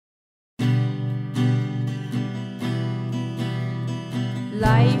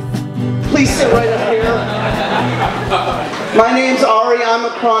life. Please sit right up here. My name's Ari, I'm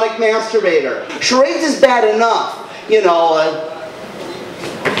a chronic masturbator. Charades is bad enough, you know,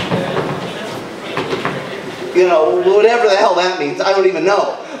 whatever the hell that means, I don't even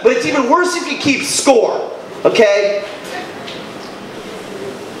know. But it's even worse if you keep score, okay?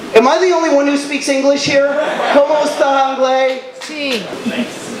 Am I the only one who speaks English here? ¿Cómo está inglés? Sí.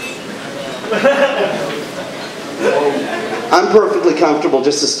 I'm perfectly comfortable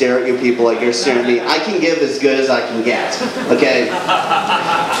just to stare at you people like you're staring at me. I can give as good as I can get, okay?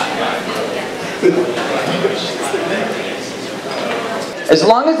 As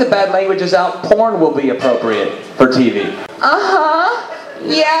long as the bad language is out, porn will be appropriate for TV. Uh-huh.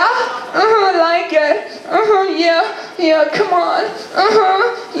 Yeah. Uh-huh, I like it. Uh-huh, yeah. Yeah, come on.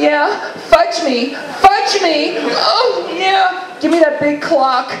 Uh-huh, yeah. Fudge me. Fudge me. Oh, yeah. Give me that big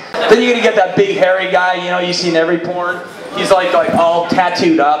clock. Then you're gonna get that big hairy guy, you know, you see in every porn. He's like all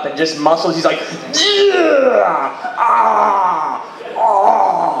tattooed up and just muscles. He's like, yeah,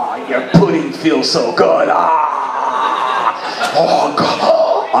 your pudding feels so good. Oh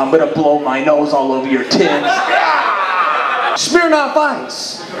God, I'm gonna blow my nose all over your tins. Smirnoff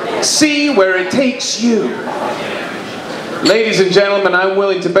Ice. See where it takes you. Ladies and gentlemen, I'm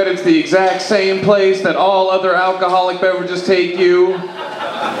willing to bet it's the exact same place that all other alcoholic beverages take you,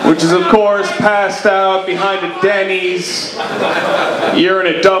 which is of course passed out behind a Denny's. You're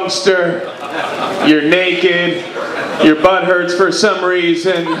in a dumpster. You're naked. Your butt hurts for some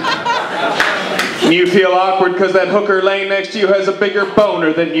reason. You feel awkward because that hooker laying next to you has a bigger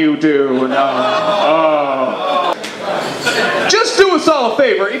boner than you do. Just do us all a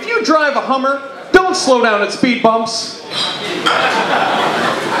favor. If you drive a Hummer, don't slow down at speed bumps.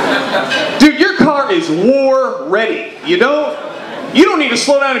 Dude, your car is war ready. You don't need to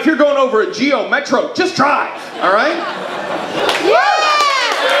slow down if you're going over a Geo Metro. Just drive, all right?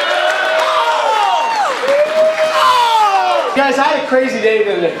 Guys, I had a crazy day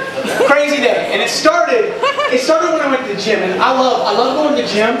today. Crazy day. And it started when I went to the gym. And I love going to the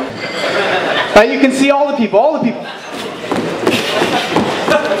gym. You can see all the people.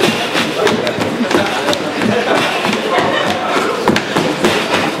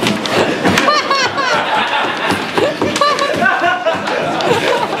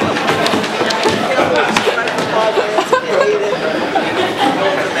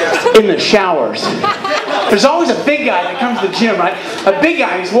 In the showers. There's always a big guy that comes to the gym, right? A big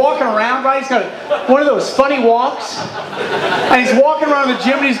guy, he's walking around, right? He's got one of those funny walks. And he's walking around the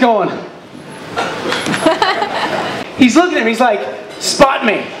gym and he's going. He's looking at me, he's like, spot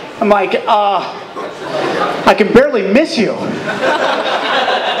me. I'm like, I can barely miss you.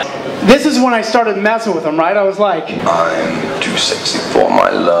 This is when I started messing with him, right? I was like, I'm too sexy for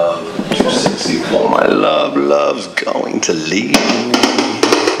my love, too sexy for my love, love's going to leave me.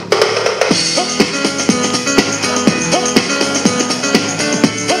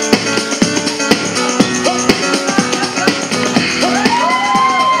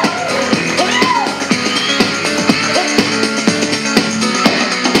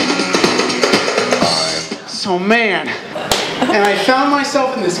 oh man. And I found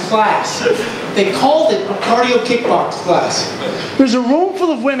myself in this class. They called it a cardio kickbox class. There's a room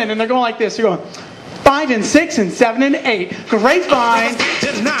full of women and they're going like this. They're going 5 and 6 and 7 and 8. Grapevine.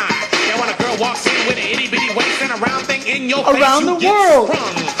 Around the world.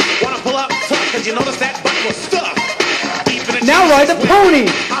 Now ride the pony.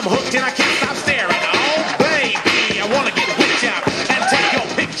 I'm hooked and I can't stop staring. Oh baby, I want to get hooked up and take your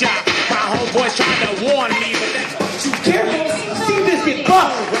picture. My homeboys trying to warn me, but that's too careful. See this get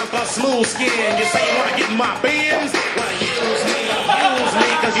buff. Smooth skin. You say you want to get in my bins? Well, use me,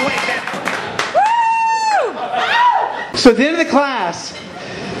 cause you ain't that. Woo! So at the end of the class,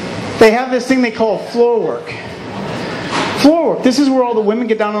 they have this thing they call floor work. Floor work. This is where all the women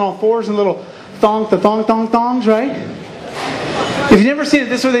get down on all fours and little thongs, right? If you've never seen it,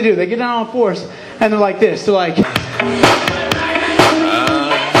 this is what they do. They get down on all fours and they're like this. They're like 1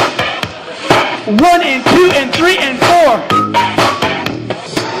 and 2 and 3 and 4.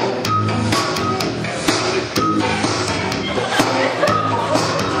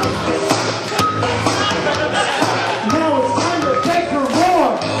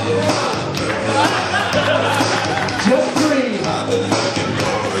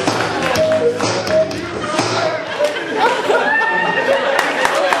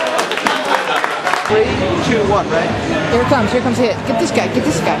 Right? Here comes it. Get this guy,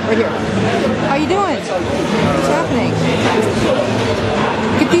 right here. How you doing? What's happening?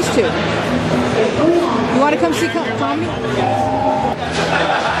 Get these two. You want to come see Tommy?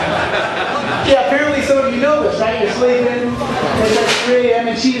 Yeah, apparently some of you know this, right? You're sleeping, there's that tree. I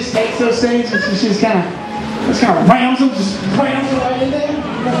mean, she just takes those things and she just kind of rams them, right in there.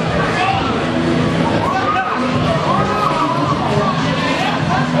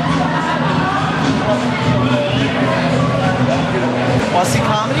 Want to see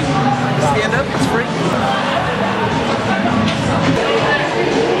comedy? Stand up, it's free.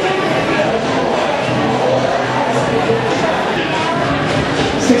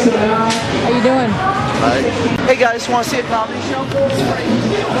 How you doing? Hi. Hey guys, want to see a comedy show? It's free.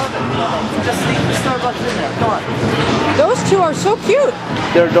 You'll love it. Just sneak the Starbucks in there. Come on. Those two are so cute.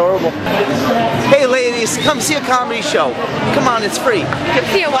 They're adorable. Hey ladies, come see a comedy show. Come on, it's free. Come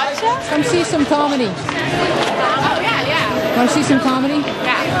see a what show? Come see some comedy. Oh, yeah. Want to see some comedy?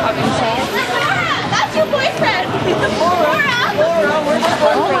 Yeah, obviously. That's your boyfriend. Laura.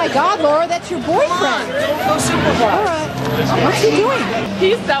 Oh my God, Laura, that's your boyfriend. Go supervise. All right. What's he doing?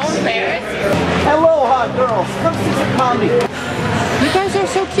 He's so embarrassed. Hello, hot girls. Come see some comedy. You guys are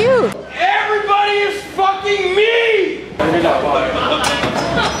so cute. Everybody is fucking me!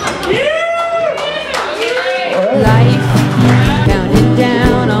 Life pounded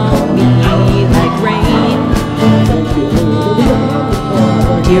down on me like rain.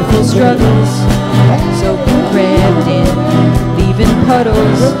 Tearful struggles, so crept in, leaving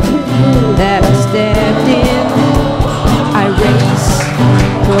puddles that I stepped in. I race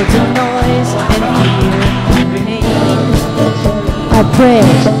towards the noise and fear and pain. I pray,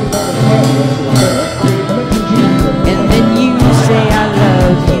 and then you say I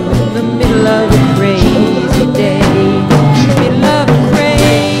love you in the middle of a crazy day. Middle of a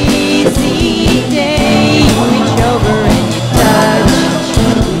crazy day. You reach over and you touch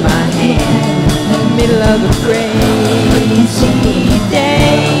my hand. Middle of a crazy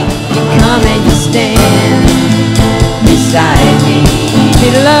day. You come and you stand beside me.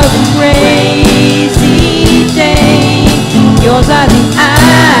 Middle of a crazy day. Yours are the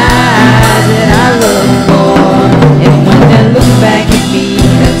eyes that I look for, and when they look back at me,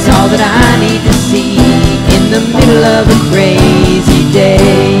 that's all that I need to see. In the middle of a crazy